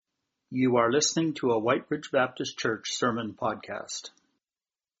You are listening to a White Ridge Baptist Church sermon podcast.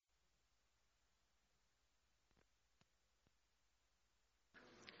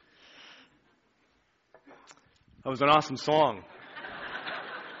 That was an awesome song.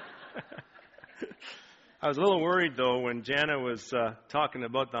 I was a little worried, though, when Jana was talking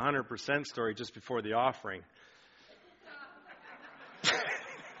about the 100% story just before the offering.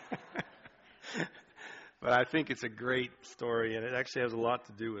 But I think it's a great story, and it actually has a lot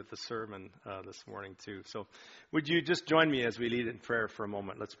to do with the sermon this morning, too. So would you just join me as we lead in prayer for a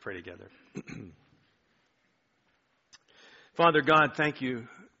moment? Let's pray together. Father God, thank you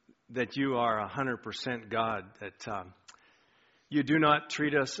that you are 100% God, that you do not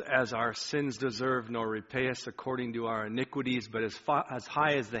treat us as our sins deserve, nor repay us according to our iniquities, but as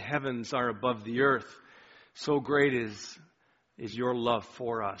high as the heavens are above the earth, so great is your love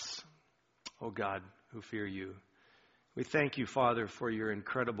for us, O God, who fear you. We thank you, Father, for your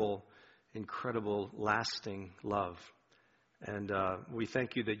incredible, lasting love. And we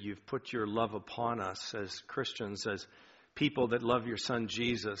thank you that you've put your love upon us as Christians, as people that love your Son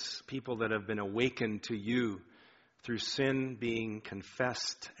Jesus, people that have been awakened to you through sin being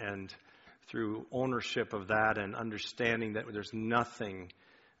confessed and through ownership of that and understanding that there's nothing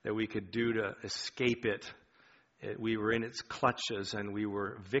that we could do to escape it. We were in its clutches and we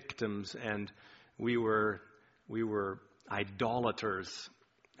were victims and we were idolaters,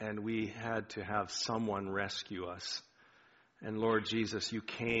 and we had to have someone rescue us. And Lord Jesus, you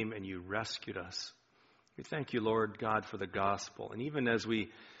came and you rescued us. We thank you, Lord God, for the gospel. And even as we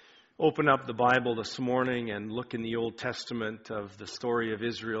open up the Bible this morning and look in the Old Testament of the story of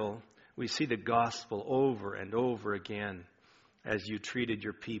Israel, we see the gospel over and over again as you treated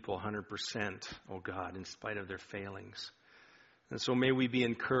your people 100%, oh God, in spite of their failings. And so may we be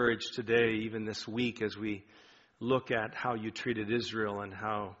encouraged today, even this week, as we look at how you treated Israel and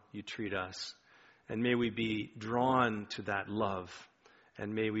how you treat us. And may we be drawn to that love.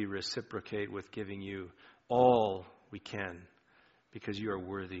 And may we reciprocate with giving you all we can, because you are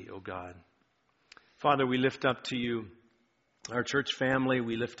worthy, O God. Father, we lift up to you our church family.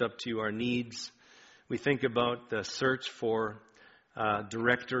 We lift up to you our needs. We think about the search for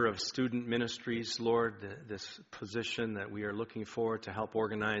Director of Student Ministries, Lord, this position that we are looking for to help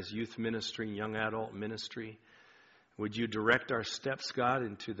organize youth ministry, young adult ministry. Would you direct our steps, God,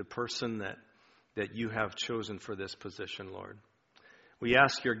 into the person that you have chosen for this position, Lord? We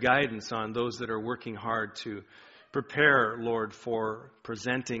ask your guidance on those that are working hard to prepare, Lord, for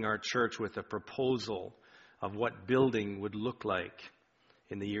presenting our church with a proposal of what building would look like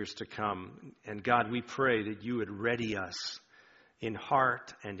in the years to come. And God, we pray that you would ready us in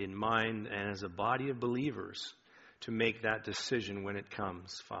heart and in mind and as a body of believers to make that decision when it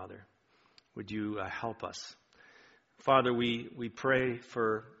comes, Father. Would you help us? Father, we pray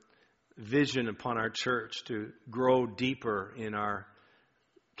for vision upon our church to grow deeper in our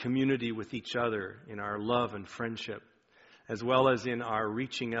community with each other, in our love and friendship, as well as in our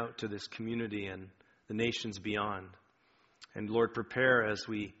reaching out to this community and the nations beyond. And Lord, prepare as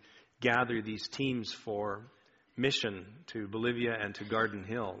we gather these teams for mission to Bolivia and to Garden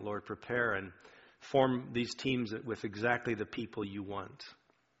Hill. Lord, prepare and form these teams with exactly the people you want.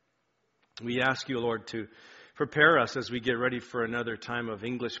 We ask you, Lord, to prepare us as we get ready for another time of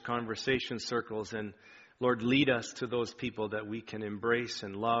English conversation circles. And Lord, lead us to those people that we can embrace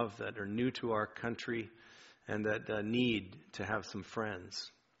and love, that are new to our country and that need to have some friends.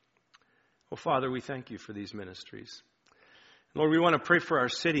 Well, Father, we thank you for these ministries. Lord, we want to pray for our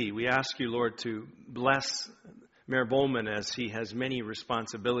city. We ask you, Lord, to bless Mayor Bowman as he has many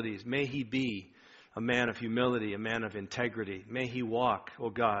responsibilities. May he be a man of humility, a man of integrity. May he walk,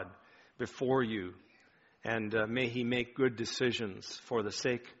 oh God, before you. And may he make good decisions for the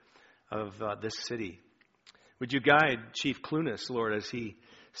sake of this city. Would you guide Chief Clunas, Lord, as he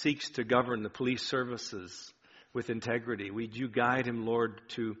seeks to govern the police services with integrity? Would you guide him, Lord,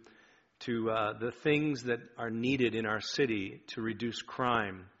 to the things that are needed in our city to reduce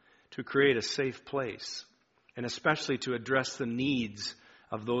crime, to create a safe place, and especially to address the needs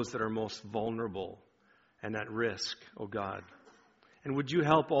of those that are most vulnerable and at risk, oh God. And would you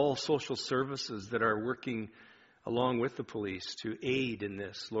help all social services that are working along with the police to aid in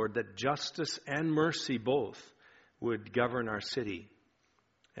this, Lord, that justice and mercy both would govern our city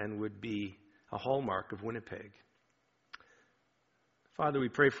and would be a hallmark of Winnipeg. Father, we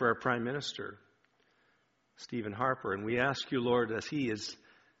pray for our Prime Minister, Stephen Harper, and we ask you, Lord, as he is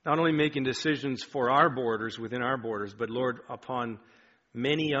not only making decisions for our borders, within our borders, but, Lord, upon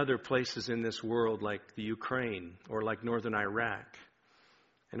many other places in this world like the Ukraine or like northern Iraq.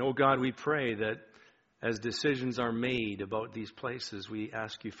 And, oh God, we pray that as decisions are made about these places, we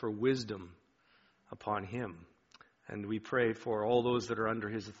ask you for wisdom upon him. And we pray for all those that are under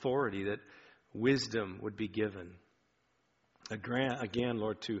his authority that wisdom would be given. Again,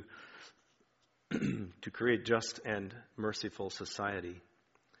 Lord, to create just and merciful society.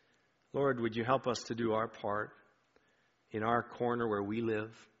 Lord, would you help us to do our part in our corner where we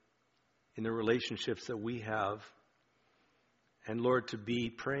live, in the relationships that we have, and Lord, to be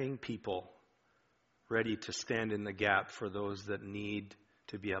praying people ready to stand in the gap for those that need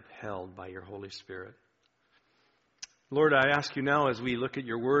to be upheld by your Holy Spirit. Lord, I ask you now as we look at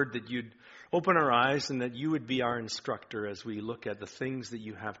your word that you'd open our eyes and that you would be our instructor as we look at the things that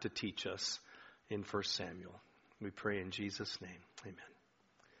you have to teach us in 1 Samuel. We pray in Jesus' name.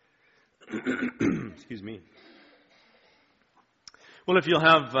 Amen. Excuse me. Well, if you'll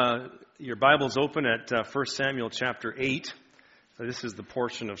have your Bibles open at 1 Samuel chapter 8. So this is the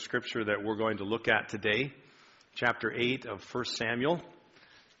portion of Scripture that we're going to look at today. Chapter 8 of 1 Samuel.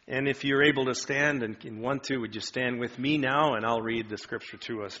 And if you're able to stand and want to, would you stand with me now and I'll read the Scripture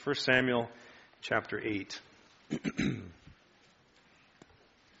to us. 1 Samuel chapter 8.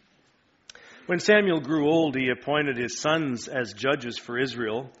 When Samuel grew old, he appointed his sons as judges for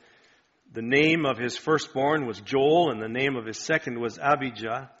Israel. The name of his firstborn was Joel, and the name of his second was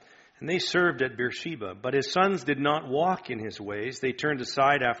Abijah. And they served at Beersheba. But his sons did not walk in his ways. They turned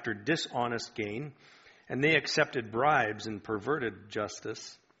aside after dishonest gain, and they accepted bribes and perverted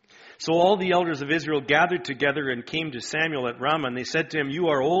justice. So all the elders of Israel gathered together and came to Samuel at Ramah, and they said to him, "You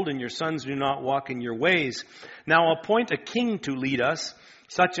are old, and your sons do not walk in your ways. Now appoint a king to lead us,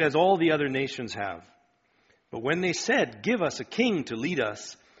 such as all the other nations have." But when they said, "Give us a king to lead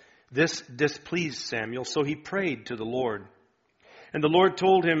us," this displeased Samuel, so he prayed to the Lord. And the Lord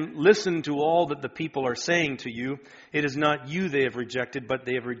told him, "Listen to all that the people are saying to you. It is not you they have rejected, but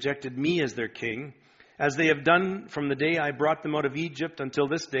they have rejected me as their king, as they have done from the day I brought them out of Egypt until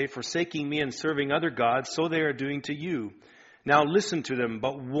this day, forsaking me and serving other gods, so they are doing to you. Now listen to them,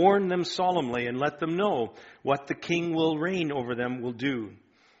 but warn them solemnly and let them know what the king will reign over them will do."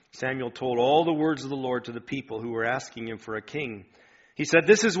 Samuel told all the words of the Lord to the people who were asking him for a king. He said,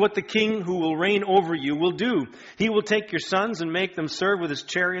 "This is what the king who will reign over you will do. He will take your sons and make them serve with his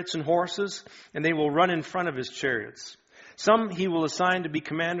chariots and horses, and they will run in front of his chariots. Some he will assign to be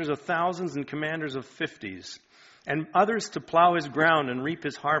commanders of thousands and commanders of 50s, and others to plow his ground and reap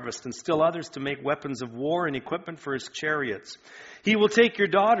his harvest, and still others to make weapons of war and equipment for his chariots. He will take your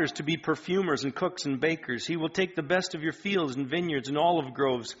daughters to be perfumers and cooks and bakers. He will take the best of your fields and vineyards and olive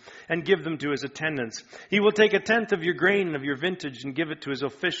groves and give them to his attendants. He will take a tenth of your grain and of your vintage and give it to his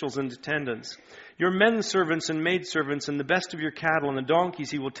officials and attendants. Your men servants and maidservants and the best of your cattle and the donkeys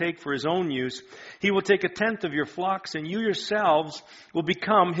he will take for his own use. He will take a tenth of your flocks, and you yourselves will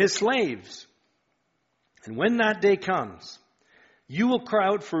become his slaves. And when that day comes, you will cry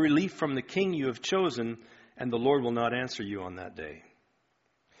out for relief from the king you have chosen, and the Lord will not answer you on that day."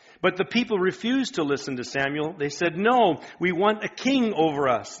 But the people refused to listen to Samuel. They said, "No, we want a king over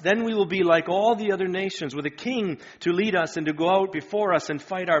us. Then we will be like all the other nations, with a king to lead us and to go out before us and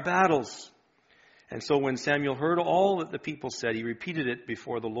fight our battles." And so when Samuel heard all that the people said, he repeated it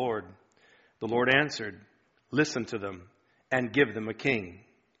before the Lord. The Lord answered, "Listen to them and give them a king."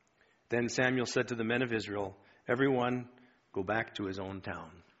 Then Samuel said to the men of Israel, "Everyone go back to his own town."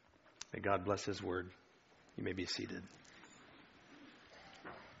 May God bless his word. You may be seated.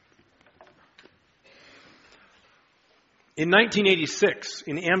 In 1986,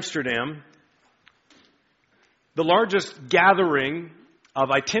 in Amsterdam, the largest gathering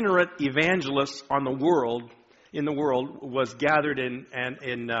of itinerant evangelists in the world was gathered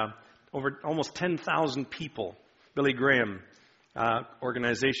in over almost 10,000 people. Billy Graham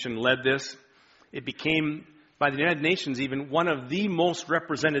organization led this. It became, by the United Nations, even one of the most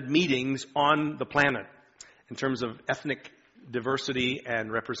represented meetings on the planet in terms of ethnic diversity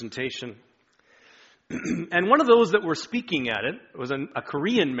and representation. And one of those that were speaking at it was a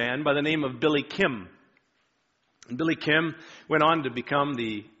Korean man by the name of Billy Kim. And Billy Kim went on to become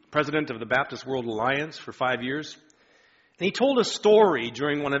the president of the Baptist World Alliance for 5 years. And he told a story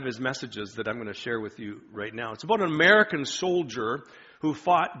during one of his messages that I'm going to share with you right now. It's about an American soldier who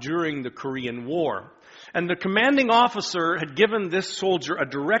fought during the Korean War. And the commanding officer had given this soldier a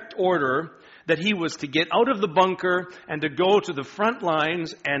direct order that he was to get out of the bunker and to go to the front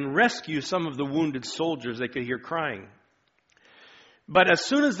lines and rescue some of the wounded soldiers they could hear crying. But as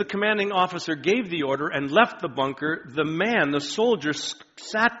soon as the commanding officer gave the order and left the bunker, the soldier,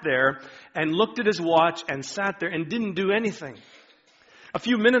 sat there and looked at his watch and sat there and didn't do anything. A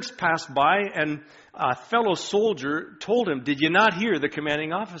few minutes passed by and a fellow soldier told him, "Did you not hear the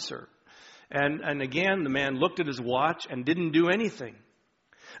commanding officer?" And again, the man looked at his watch and didn't do anything.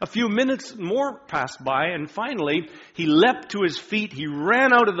 A few minutes more passed by, and finally, he leapt to his feet, he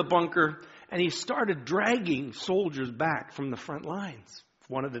ran out of the bunker, and he started dragging soldiers back from the front lines,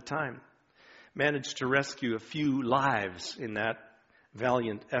 one at a time. Managed to rescue a few lives in that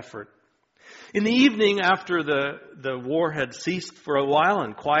valiant effort. In the evening, after the war had ceased for a while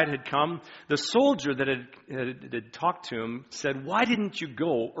and quiet had come, the soldier that had talked to him said, "Why didn't you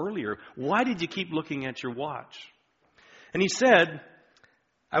go earlier? Why did you keep looking at your watch?" And he said,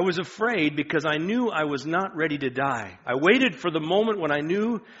 "I was afraid because I knew I was not ready to die. I waited for the moment when I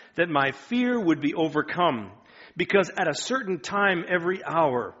knew that my fear would be overcome. Because at a certain time every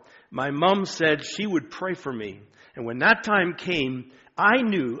hour, my mom said she would pray for me. And when that time came, I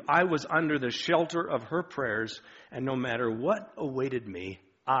knew I was under the shelter of her prayers, and no matter what awaited me,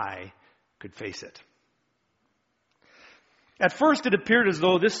 I could face it." At first, it appeared as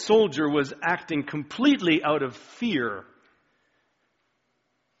though this soldier was acting completely out of fear.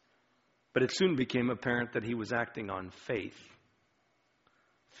 But it soon became apparent that he was acting on faith.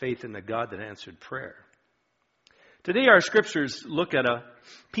 Faith in the God that answered prayer. Today, our scriptures look at a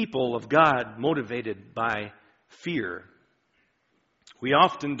people of God motivated by fear. We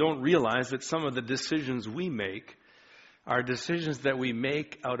often don't realize that some of the decisions we make are decisions that we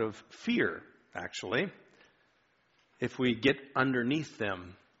make out of fear, actually, if we get underneath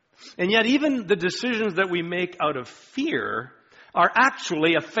them. And yet, even the decisions that we make out of fear are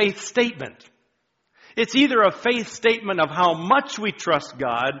actually a faith statement. It's either a faith statement of how much we trust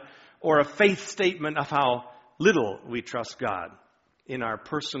God or a faith statement of how little we trust God in our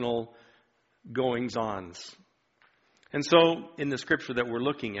personal goings-ons. And so, in the scripture that we're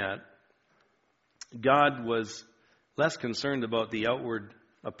looking at, God was less concerned about the outward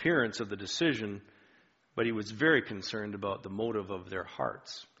appearance of the decision, but he was very concerned about the motive of their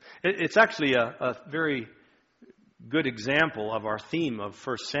hearts. It's actually a very good example of our theme of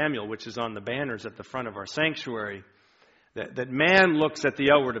 1 Samuel, which is on the banners at the front of our sanctuary, that man looks at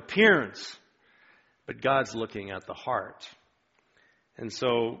the outward appearance, but God's looking at the heart. And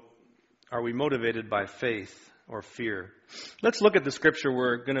so, are we motivated by faith or fear? Let's look at the scripture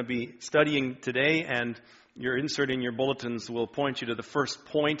we're going to be studying today, and your insert in your bulletins will point you to the first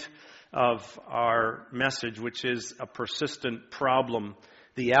point of our message, which is a persistent problem,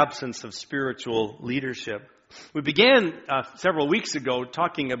 the absence of spiritual leadership. We began several weeks ago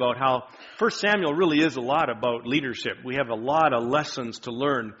talking about how 1 Samuel really is a lot about leadership. We have a lot of lessons to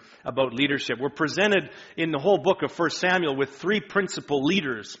learn about leadership. We're presented in the whole book of 1 Samuel with three principal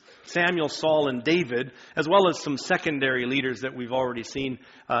leaders, Samuel, Saul, and David, as well as some secondary leaders that we've already seen,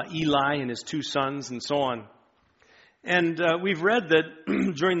 Eli and his two sons, and so on. And we've read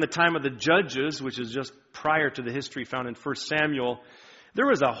that during the time of the Judges, which is just prior to the history found in 1 Samuel, there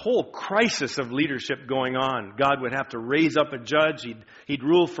was a whole crisis of leadership going on. God would have to raise up a judge. He'd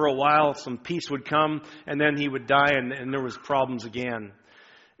rule for a while. Some peace would come, and then he would die, and there was problems again.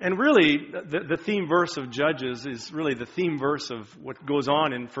 And really, the theme verse of Judges is really the theme verse of what goes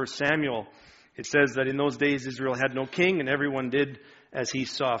on in 1 Samuel. It says that in those days Israel had no king, and everyone did as he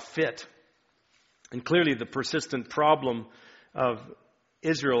saw fit. And clearly, the persistent problem of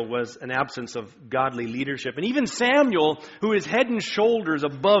Israel was an absence of godly leadership. And even Samuel, who is head and shoulders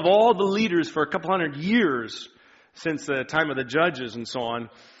above all the leaders for a couple hundred years since the time of the Judges and so on,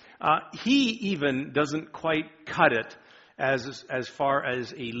 he even doesn't quite cut it as far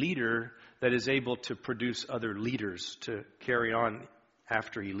as a leader that is able to produce other leaders to carry on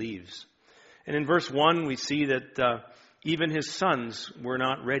after he leaves. And in verse 1, we see that even his sons were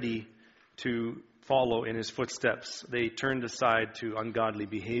not ready to follow in his footsteps. They turned aside to ungodly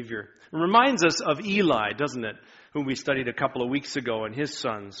behavior. It reminds us of Eli, doesn't it? Whom we studied a couple of weeks ago, and his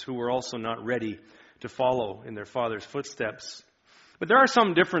sons, who were also not ready to follow in their father's footsteps. But there are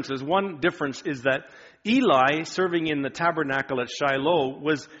some differences. One difference is that Eli, serving in the tabernacle at Shiloh,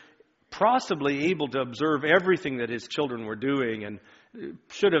 was possibly able to observe everything that his children were doing and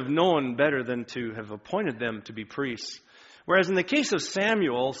should have known better than to have appointed them to be priests. Whereas in the case of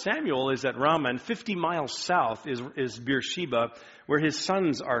Samuel, Samuel is at Ramah, and 50 miles south is Beersheba, where his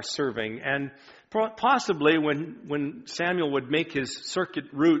sons are serving. And possibly when Samuel would make his circuit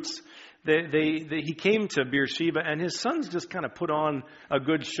routes, he came to Beersheba, and his sons just kind of put on a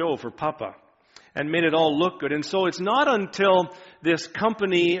good show for Papa and made it all look good. And so it's not until this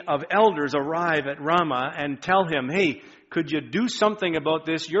company of elders arrive at Ramah and tell him, hey, could you do something about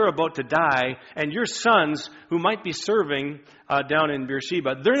this? You're about to die, and your sons, who might be serving down in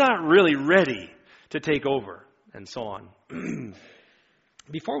Beersheba, they're not really ready to take over, and so on.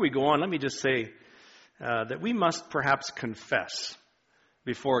 Before we go on, let me just say that we must perhaps confess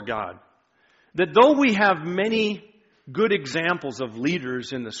before God that though we have many good examples of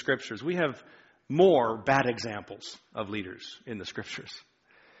leaders in the Scriptures, we have more bad examples of leaders in the Scriptures.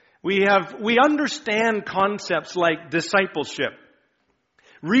 We understand concepts like discipleship,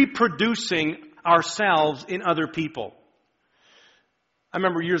 reproducing ourselves in other people. I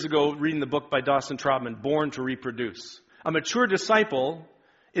remember years ago reading the book by Dawson Trotman, Born to Reproduce. A mature disciple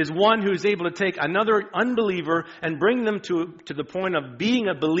is one who is able to take another unbeliever and bring them to the point of being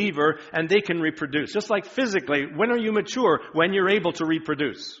a believer, and they can reproduce. Just like physically, when are you mature? When you're able to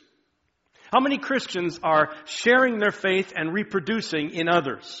reproduce. How many Christians are sharing their faith and reproducing in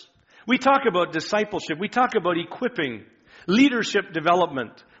others? We talk about discipleship. We talk about equipping, leadership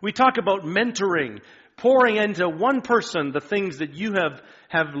development. We talk about mentoring, pouring into one person the things that you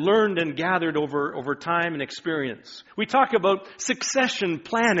have learned and gathered over time and experience. We talk about succession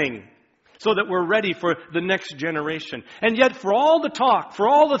planning so that we're ready for the next generation. And yet for all the talk, for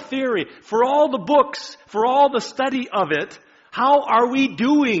all the theory, for all the books, for all the study of it, how are we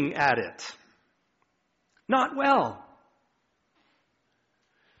doing at it? Not well.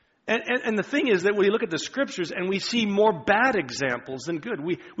 And the thing is that we look at the Scriptures and we see more bad examples than good.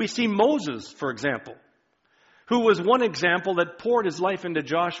 We see Moses, for example, who was one example that poured his life into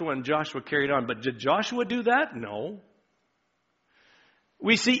Joshua and Joshua carried on. But did Joshua do that? No.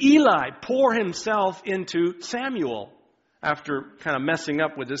 We see Eli pour himself into Samuel after kind of messing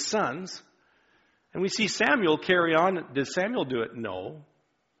up with his sons. And we see Samuel carry on. Did Samuel do it? No.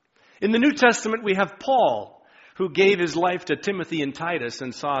 In the New Testament, we have Paul, who gave his life to Timothy and Titus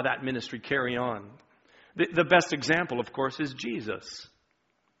and saw that ministry carry on. The best example, of course, is Jesus,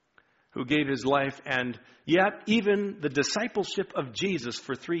 who gave his life, and yet even the discipleship of Jesus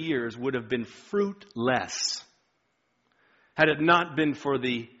for 3 years would have been fruitless had it not been for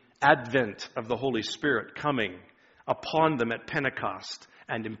the advent of the Holy Spirit coming upon them at Pentecost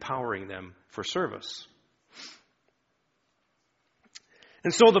and empowering them for service.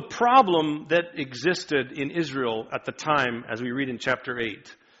 And so the problem that existed in Israel at the time, as we read in chapter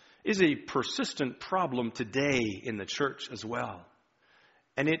 8, is a persistent problem today in the church as well.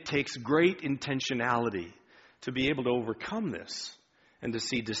 And it takes great intentionality to be able to overcome this and to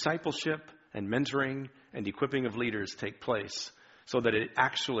see discipleship and mentoring and equipping of leaders take place so that it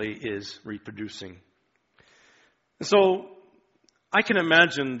actually is reproducing. And so I can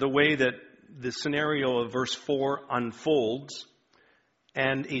imagine the way that the scenario of verse 4 unfolds,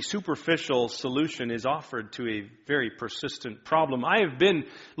 and a superficial solution is offered to a very persistent problem. I have been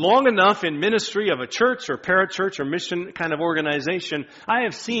long enough in ministry of a church or parachurch or mission kind of organization. I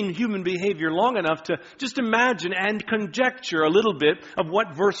have seen human behavior long enough to just imagine and conjecture a little bit of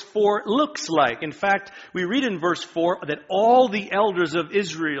what verse 4 looks like. In fact, we read in verse 4 that all the elders of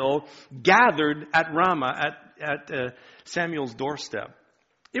Israel gathered at Ramah, at Samuel's doorstep.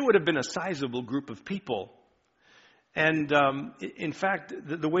 It would have been a sizable group of people. And in fact,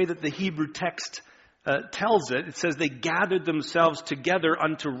 the way that the Hebrew text tells it, it says they gathered themselves together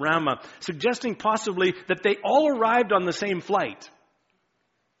unto Ramah, suggesting possibly that they all arrived on the same flight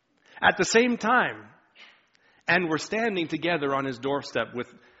at the same time and were standing together on his doorstep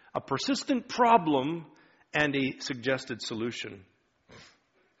with a persistent problem and a suggested solution.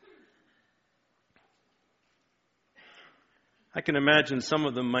 I can imagine some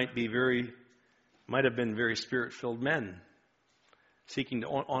of them might have been very Spirit-filled men seeking to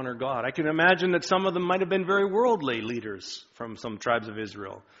honor God. I can imagine that some of them might have been very worldly leaders from some tribes of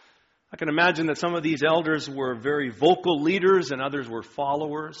Israel. I can imagine that some of these elders were very vocal leaders and others were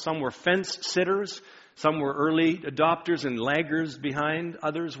followers. Some were fence sitters. Some were early adopters and laggers behind.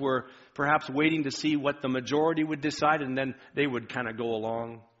 Others were perhaps waiting to see what the majority would decide, and then they would kind of go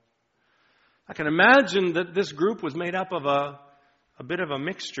along. I can imagine that this group was made up of a bit of a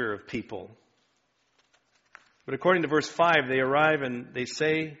mixture of people. But according to verse 5, they arrive and they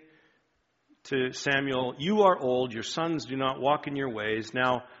say to Samuel, "You are old, your sons do not walk in your ways.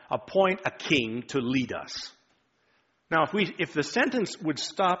 Now appoint a king to lead us." Now, if the sentence would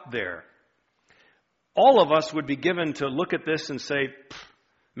stop there, all of us would be given to look at this and say,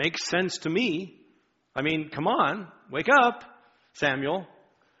 "Makes sense to me. I mean, come on, wake up, Samuel."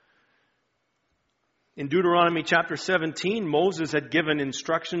 In Deuteronomy chapter 17, Moses had given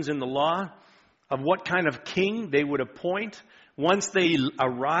instructions in the law of what kind of king they would appoint once they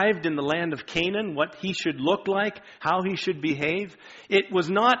arrived in the land of Canaan, what he should look like, how he should behave. It was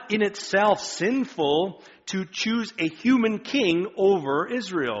not in itself sinful to choose a human king over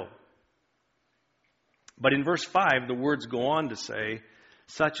Israel. But in verse 5, the words go on to say,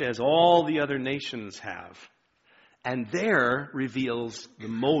 "such as all the other nations have." And there reveals the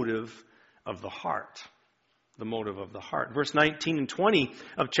motive of the heart. the motive of the heart. Verse 19 and 20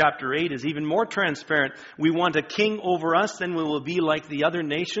 of chapter 8 is even more transparent. We want a king over us, then we will be like the other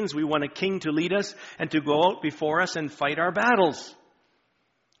nations. We want a king to lead us and to go out before us and fight our battles.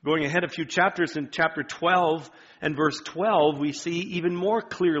 Going ahead a few chapters, in chapter 12 and verse 12, we see even more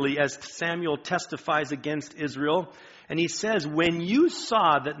clearly as Samuel testifies against Israel. And he says, when you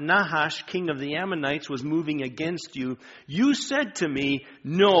saw that Nahash, king of the Ammonites, was moving against you, you said to me,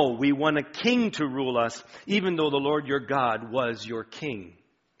 no, we want a king to rule us, even though the Lord your God was your king.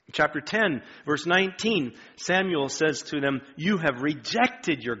 Chapter 10, verse 19, Samuel says to them, you have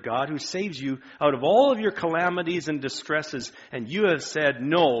rejected your God who saves you out of all of your calamities and distresses, and you have said,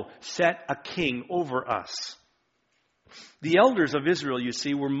 no, set a king over us. The elders of Israel, you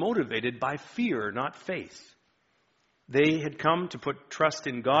see, were motivated by fear, not faith. They had come to put trust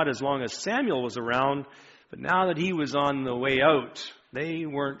in God as long as Samuel was around, but now that he was on the way out, they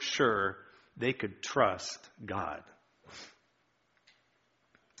weren't sure they could trust God.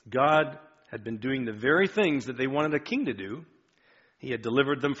 God had been doing the very things that they wanted a king to do. He had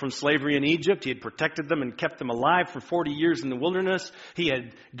delivered them from slavery in Egypt. He had protected them and kept them alive for 40 years in the wilderness. He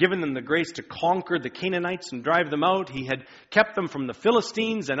had given them the grace to conquer the Canaanites and drive them out. He had kept them from the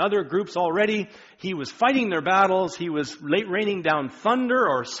Philistines and other groups already. He was fighting their battles. He was raining down thunder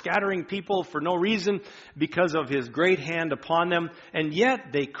or scattering people for no reason because of his great hand upon them. And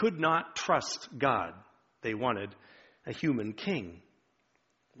yet they could not trust God. They wanted a human king.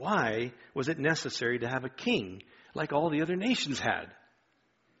 Why was it necessary to have a king like all the other nations had?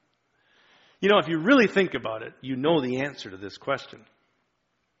 You know, if you really think about it, you know the answer to this question.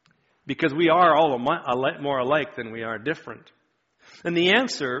 Because we are all more alike than we are different. And the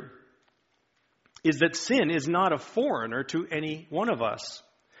answer is that sin is not a foreigner to any one of us.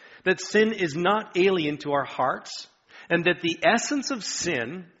 That sin is not alien to our hearts. And that the essence of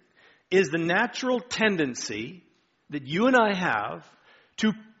sin is the natural tendency that you and I have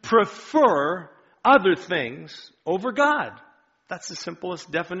to prefer other things over God. That's the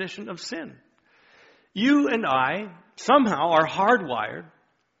simplest definition of sin. You and I somehow are hardwired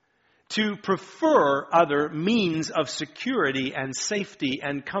to prefer other means of security and safety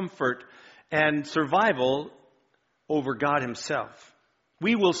and comfort and survival over God himself.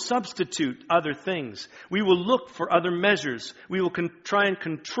 We will substitute other things. We will look for other measures. We will try and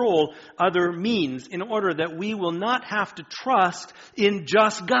control other means in order that we will not have to trust in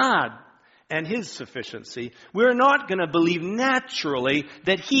just God and his sufficiency. We're not going to believe naturally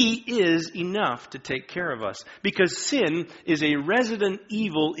that he is enough to take care of us, because sin is a resident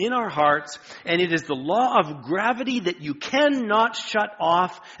evil in our hearts, and it is the law of gravity that you cannot shut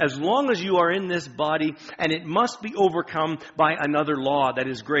off as long as you are in this body, and it must be overcome by another law that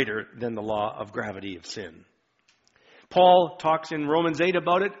is greater than the law of gravity of sin. Paul talks in Romans 8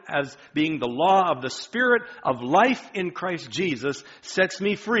 about it as being the law of the Spirit of life in Christ Jesus sets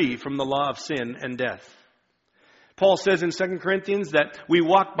me free from the law of sin and death. Paul says in 2 Corinthians that we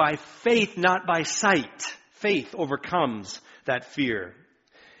walk by faith, not by sight. Faith overcomes that fear.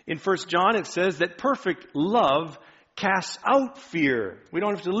 In 1 John it says that perfect love casts out fear. We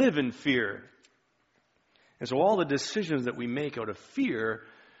don't have to live in fear. And so all the decisions that we make out of fear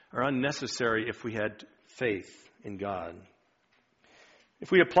are unnecessary if we had faith in God. If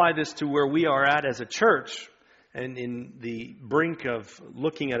we apply this to where we are at as a church, and in the brink of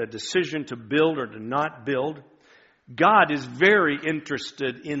looking at a decision to build or to not build, God is very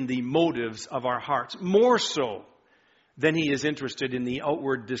interested in the motives of our hearts, more so than he is interested in the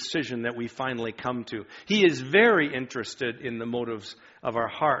outward decision that we finally come to. He is very interested in the motives of our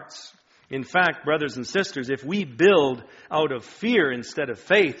hearts. In fact, brothers and sisters, if we build out of fear instead of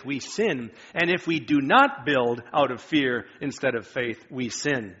faith, we sin. And if we do not build out of fear instead of faith, we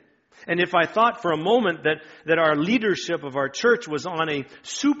sin. And if I thought for a moment that our leadership of our church was on a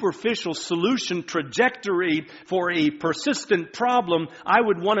superficial solution trajectory for a persistent problem, I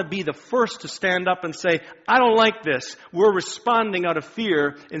would want to be the first to stand up and say, I don't like this. We're responding out of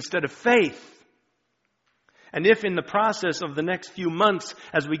fear instead of faith. And if in the process of the next few months,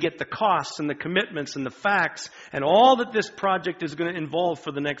 as we get the costs and the commitments and the facts and all that this project is going to involve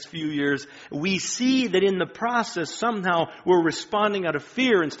for the next few years, we see that in the process somehow we're responding out of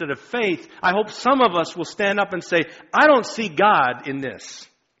fear instead of faith, I hope some of us will stand up and say, I don't see God in this.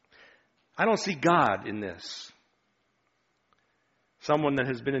 I don't see God in this. Someone that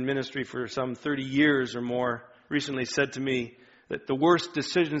has been in ministry for some 30 years or more recently said to me that the worst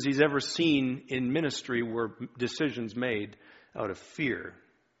decisions he's ever seen in ministry were decisions made out of fear.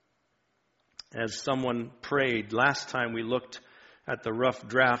 As someone prayed last time we looked at the rough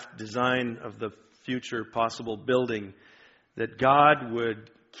draft design of the future possible building, that God would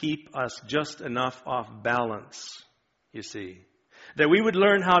keep us just enough off balance, you see. That we would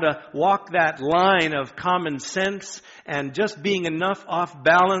learn how to walk that line of common sense and just being enough off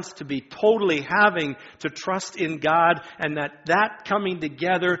balance to be totally having to trust in God, and that coming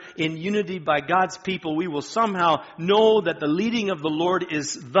together in unity by God's people, we will somehow know that the leading of the Lord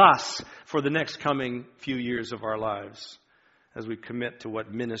is thus for the next coming few years of our lives as we commit to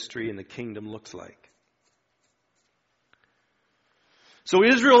what ministry in the kingdom looks like. So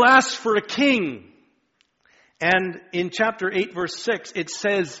Israel asks for a king. And in chapter 8, verse 6, it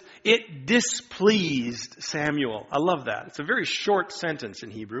says, it displeased Samuel. I love that. It's a very short sentence in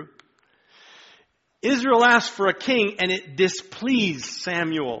Hebrew. Israel asked for a king, and it displeased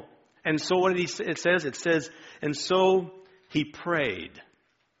Samuel. And so what did it says? It says, and so he prayed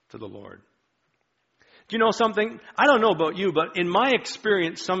to the Lord. Do you know something? I don't know about you, but in my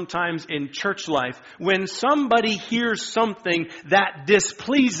experience sometimes in church life, when somebody hears something that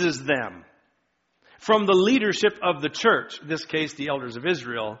displeases them, from the leadership of the church, in this case the elders of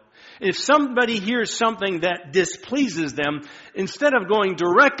Israel, if somebody hears something that displeases them, instead of going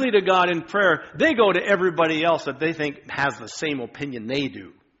directly to God in prayer, they go to everybody else that they think has the same opinion they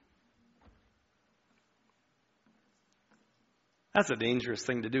do. That's a dangerous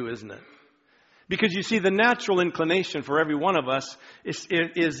thing to do, isn't it? Because you see, the natural inclination for every one of us is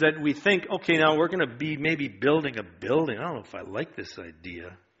that we think, okay, now we're going to be maybe building a building. I don't know if I like this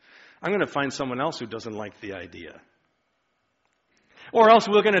idea. I'm going to find someone else who doesn't like the idea. Or else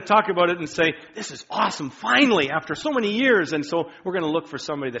we're going to talk about it and say, this is awesome, finally, after so many years. And so we're going to look for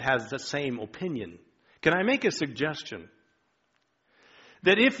somebody that has the same opinion. Can I make a suggestion?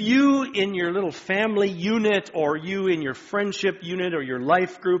 That if you in your little family unit, or you in your friendship unit, or your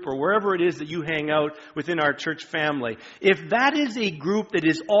life group, or wherever it is that you hang out within our church family, if that is a group that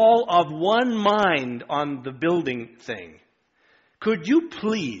is all of one mind on the building thing, could you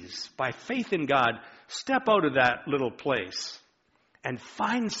please, by faith in God, step out of that little place and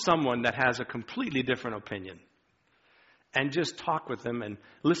find someone that has a completely different opinion and just talk with them and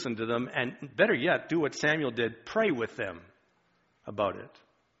listen to them, and better yet, do what Samuel did, pray with them about it.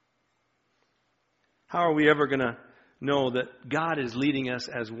 How are we ever going to know that God is leading us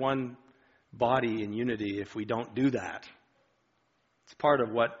as one body in unity if we don't do that? It's part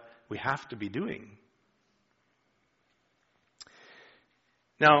of what we have to be doing.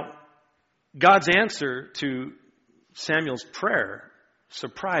 Now, God's answer to Samuel's prayer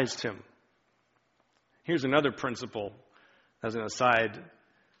surprised him. Here's another principle as an aside.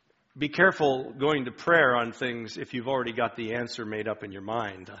 Be careful going to prayer on things if you've already got the answer made up in your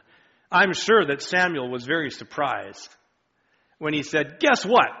mind. I'm sure that Samuel was very surprised when he said, guess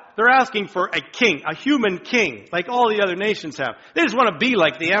what? They're asking for a king, a human king, like all the other nations have. They just want to be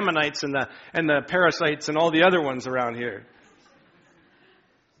like the Ammonites and the Perizzites and all the other ones around here.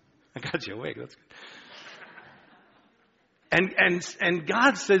 I got you awake. That's good. And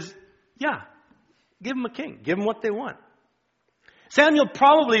God says, yeah, give them a king. Give them what they want. Samuel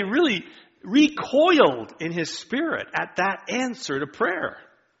probably really recoiled in his spirit at that answer to prayer.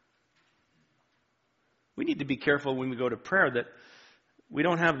 We need to be careful when we go to prayer that we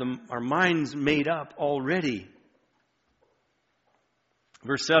don't have our minds made up already.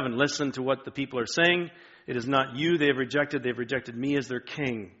 Verse 7, listen to what the people are saying. It is not you they have rejected me as their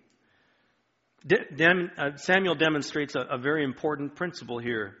king. Samuel demonstrates a very important principle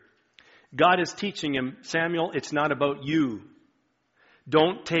here. God is teaching him, Samuel, it's not about you.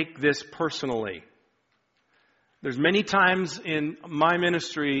 Don't take this personally. There's many times in my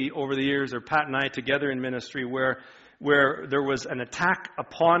ministry over the years, or Pat and I together in ministry, where there was an attack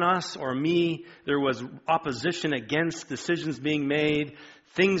upon us or me, there was opposition against decisions being made,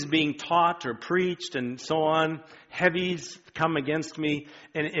 things being taught or preached and so on, heavies come against me.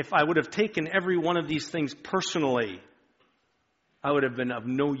 And if I would have taken every one of these things personally, I would have been of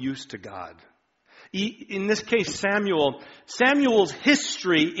no use to God. In this case, Samuel's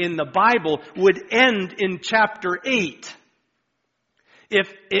history in the Bible would end in chapter 8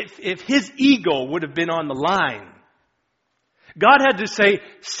 if his ego would have been on the line. God had to say,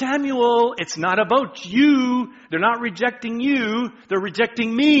 Samuel, it's not about you. They're not rejecting you. They're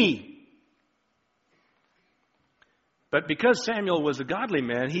rejecting me. But because Samuel was a godly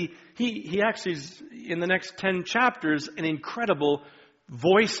man, he actually is, in the next 10 chapters, an incredible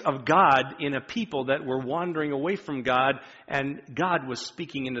voice of God in a people that were wandering away from God, and God was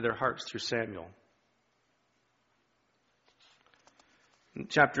speaking into their hearts through Samuel. In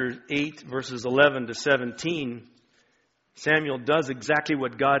chapter 8, verses 11 to 17, Samuel does exactly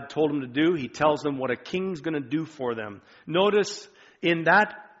what God told him to do. He tells them what a king's going to do for them. Notice in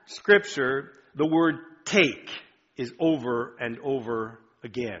that scripture, the word take is over and over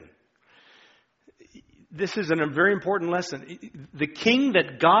again. This is a very important lesson. The king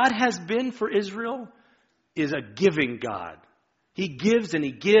that God has been for Israel is a giving God. He gives and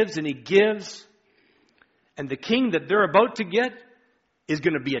he gives and he gives. And the king that they're about to get is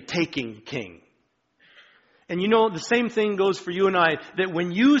going to be a taking king. And you know, the same thing goes for you and I, that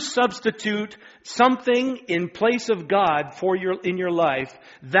when you substitute something in place of God in your life,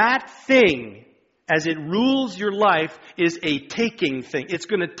 that thing, as it rules your life, is a taking thing. It's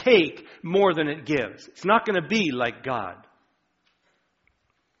going to take more than it gives. It's not going to be like God.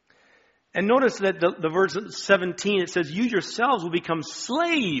 And notice that the verse 17, it says, you yourselves will become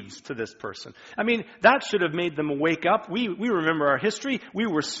slaves to this person. I mean, that should have made them wake up. We remember our history. We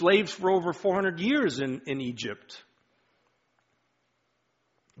were slaves for over 400 years in Egypt.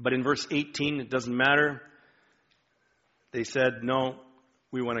 But in verse 18, it doesn't matter. They said, no,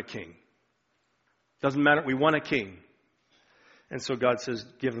 we want a king. Doesn't matter, we want a king. And so God says,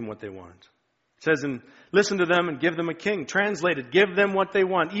 give them what they want. It says, and listen to them and give them a king. Translated, give them what they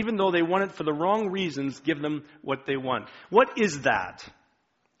want. Even though they want it for the wrong reasons, give them what they want. What is that?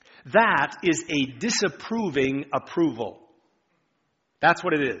 That is a disapproving approval. That's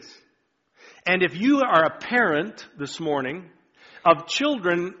what it is. And if you are a parent this morning of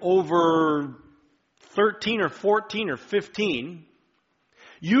children over 13 or 14 or 15,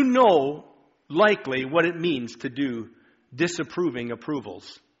 you know likely what it means to do disapproving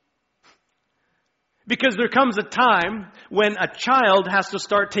approvals. Because there comes a time when a child has to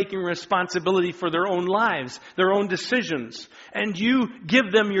start taking responsibility for their own lives, their own decisions. And you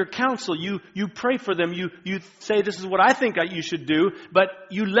give them your counsel. You pray for them. You say, this is what I think you should do. But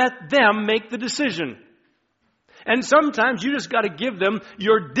you let them make the decision. And sometimes you just got to give them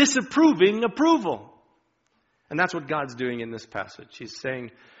your disapproving approval. And that's what God's doing in this passage. He's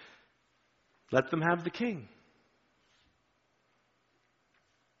saying, let them have the king.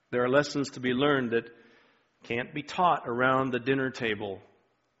 There are lessons to be learned that can't be taught around the dinner table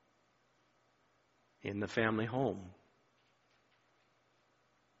in the family home.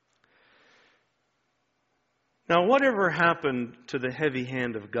 Now, whatever happened to the heavy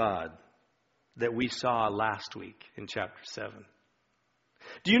hand of God that we saw last week in chapter 7?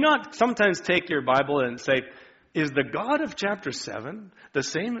 Do you not sometimes take your Bible and say, is the God of chapter 7 the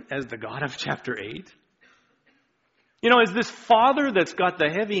same as the God of chapter 8? You know, is this father that's got the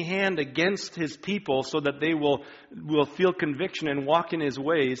heavy hand against his people so that they will feel conviction and walk in his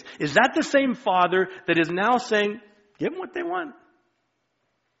ways, is that the same father that is now saying, give them what they want?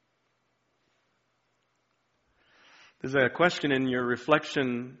 There's a question in your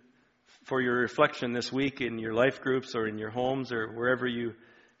reflection, for your reflection this week in your life groups or in your homes or wherever you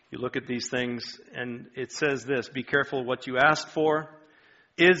look at these things, and it says this: be careful what you ask for.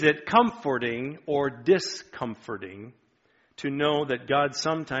 Is it comforting or discomforting to know that God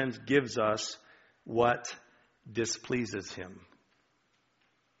sometimes gives us what displeases Him?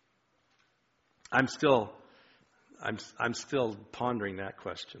 I'm still pondering that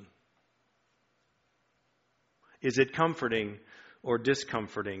question. Is it comforting or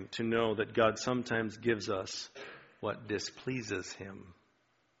discomforting to know that God sometimes gives us what displeases Him?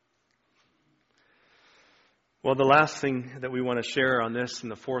 Well, the last thing that we want to share on this,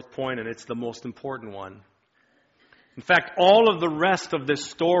 and the fourth point, and it's the most important one. In fact, all of the rest of this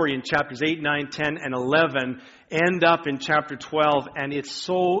story in chapters 8, 9, 10, and 11 end up in chapter 12, and it's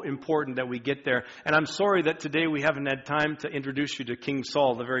so important that we get there. And I'm sorry that today we haven't had time to introduce you to King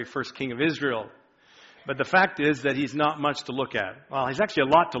Saul, the very first king of Israel. But the fact is that he's not much to look at. Well, he's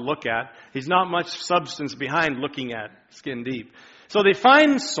actually a lot to look at. He's not much substance behind looking at, skin deep. So they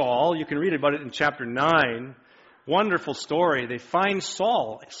find Saul. You can read about it in chapter 9. Wonderful story. They find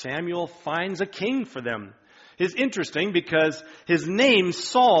Saul. Samuel finds a king for them. It's interesting because his name,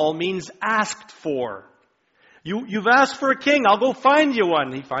 Saul, means asked for. You've asked for a king. I'll go find you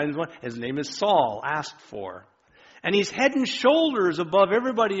one. He finds one. His name is Saul, asked for. And he's head and shoulders above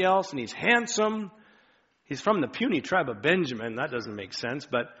everybody else, and he's handsome. He's from the puny tribe of Benjamin. That doesn't make sense,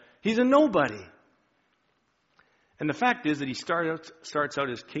 but he's a nobody. And the fact is that he starts out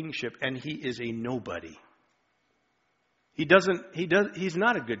his kingship, and he is a nobody. He's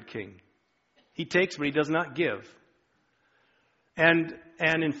not a good king. He takes, but he does not give. And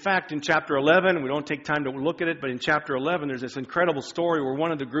in fact, in chapter 11, we don't take time to look at it, but in chapter 11, there's this incredible story where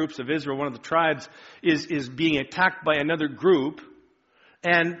one of the groups of Israel, one of the tribes, is being attacked by another group.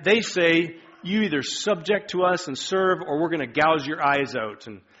 And they say, you either subject to us and serve, or we're going to gouge your eyes out.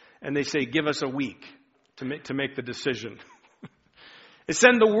 And they say, give us a week to make the decision. They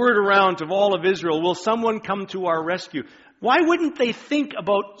send the word around to all of Israel, will someone come to our rescue? Why wouldn't they think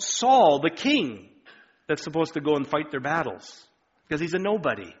about Saul, the king, that's supposed to go and fight their battles? because he's a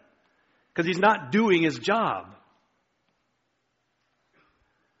nobody, because he's not doing his job.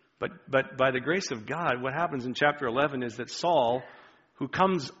 But by the grace of God, what happens in chapter 11 is that Saul, who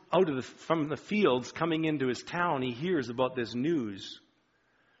comes from the fields, coming into his town, he hears about this news.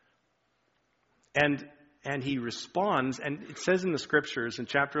 And he responds, and it says in the scriptures in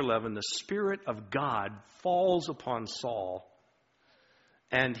chapter 11, the Spirit of God falls upon Saul,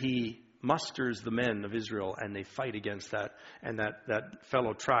 and he musters the men of Israel, and they fight against that, and that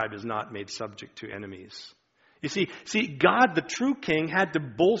fellow tribe is not made subject to enemies. You see, God, the true king, had to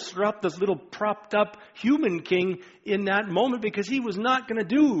bolster up this little propped up human king in that moment because he was not going to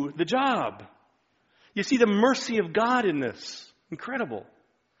do the job. You see the mercy of God in this. Incredible.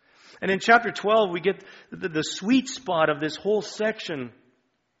 And in chapter 12, we get the sweet spot of this whole section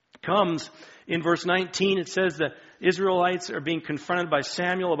comes in verse 19. It says the Israelites are being confronted by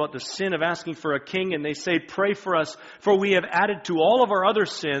Samuel about the sin of asking for a king, and they say, "Pray for us, for we have added to all of our other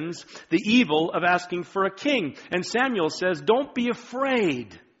sins the evil of asking for a king." And Samuel says, "Don't be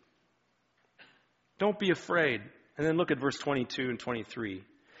afraid. Don't be afraid." And then look at verse 22 and 23.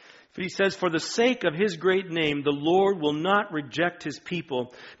 He says, "For the sake of his great name, the Lord will not reject his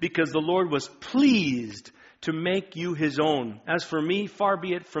people, because the Lord was pleased to make you his own. As for me, far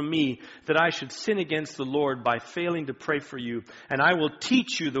be it from me that I should sin against the Lord by failing to pray for you, and I will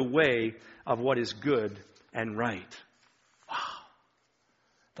teach you the way of what is good and right." Wow.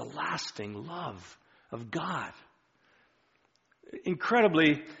 The lasting love of God.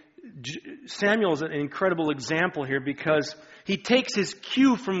 Incredibly, Samuel is an incredible example here because he takes his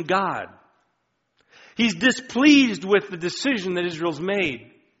cue from God. He's displeased with the decision that Israel's made.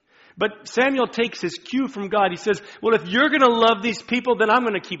 But Samuel takes his cue from God. He says, well, if you're going to love these people, then I'm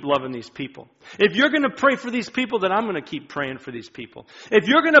going to keep loving these people. If you're going to pray for these people, then I'm going to keep praying for these people. If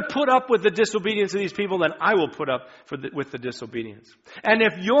you're going to put up with the disobedience of these people, then I will put up with the disobedience. And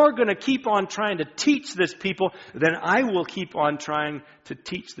if you're going to keep on trying to teach this people, then I will keep on trying to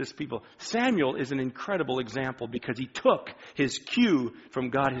teach this people. Samuel is an incredible example because he took his cue from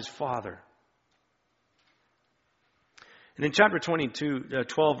God his Father. And in chapter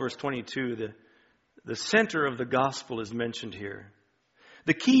 12, verse 22, the center of the gospel is mentioned here.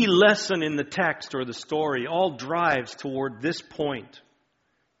 The key lesson in the text or the story all drives toward this point.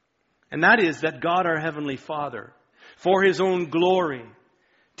 And that is that God, our Heavenly Father, for His own glory,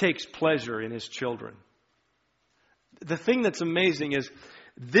 takes pleasure in His children. The thing that's amazing is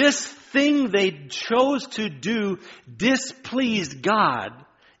this thing they chose to do displeased God,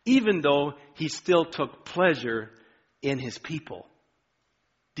 even though He still took pleasure in His people.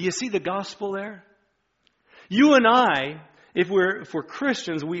 Do you see the gospel there? You and I, if we're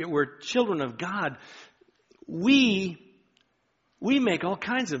Christians, we're children of God, we make all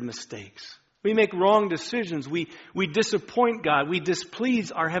kinds of mistakes. We make wrong decisions. We disappoint God. We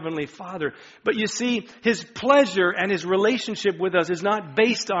displease our Heavenly Father. But you see, His pleasure and His relationship with us is not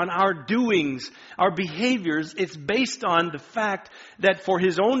based on our doings, our behaviors. It's based on the fact that for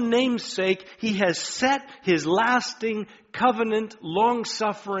His own name's sake, He has set His lasting covenant,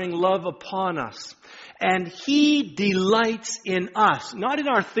 long-suffering love upon us. And He delights in us. Not in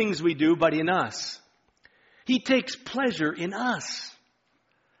our things we do, but in us. He takes pleasure in us.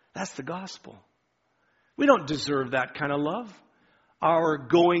 That's the gospel. We don't deserve that kind of love. Our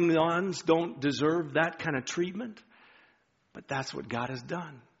going-ons don't deserve that kind of treatment. But that's what God has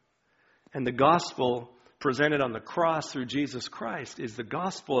done. And the gospel presented on the cross through Jesus Christ is the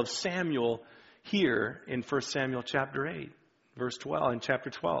gospel of Samuel here in 1 Samuel chapter 8, verse 12, in chapter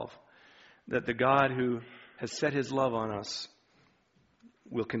 12. That the God who has set His love on us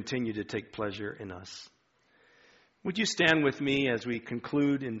will continue to take pleasure in us. Would you stand with me as we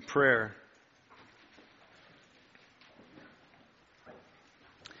conclude in prayer?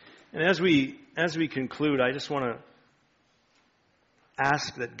 And as we conclude, I just want to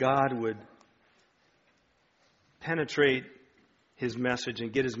ask that God would penetrate His message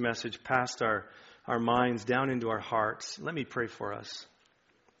and get His message past our minds, down into our hearts. Let me pray for us.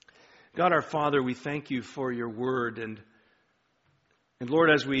 God our Father, we thank You for Your word. And Lord,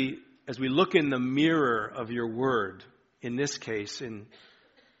 as we look in the mirror of Your word, in this case, in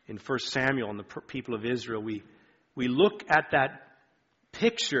 1 Samuel and the people of Israel, we look at that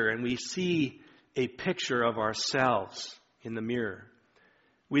picture and we see a picture of ourselves in the mirror.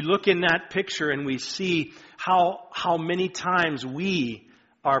 We look in that picture and we see how many times we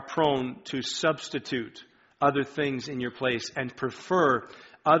are prone to substitute other things in Your place and prefer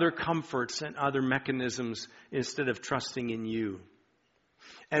other comforts and other mechanisms instead of trusting in You.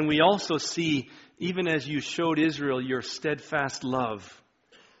 And we also see, even as You showed Israel Your steadfast love,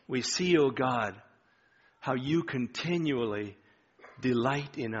 we see, O God, how You continually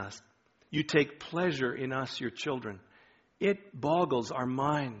delight in us. You take pleasure in us, your children. It boggles our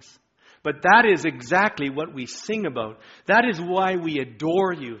minds. But that is exactly what we sing about. That is why we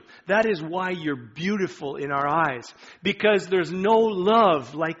adore you. That is why you're beautiful in our eyes. Because there's no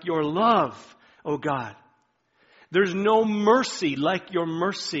love like your love, oh God. There's no mercy like your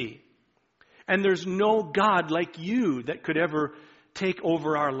mercy. And there's no God like you that could ever take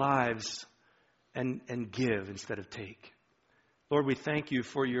over our lives and give instead of take. Lord, we thank you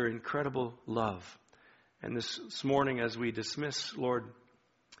for your incredible love. And this morning as we dismiss, Lord,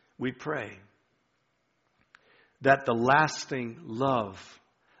 we pray that the lasting love,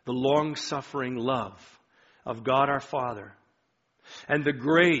 the long-suffering love of God our Father, and the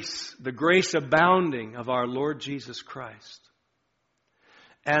grace abounding of our Lord Jesus Christ,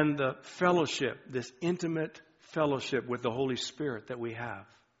 and the fellowship, this intimate fellowship with the Holy Spirit that we have,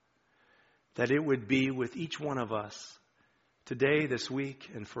 that it would be with each one of us today, this week,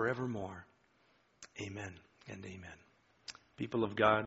 and forevermore. Amen and amen. People of God,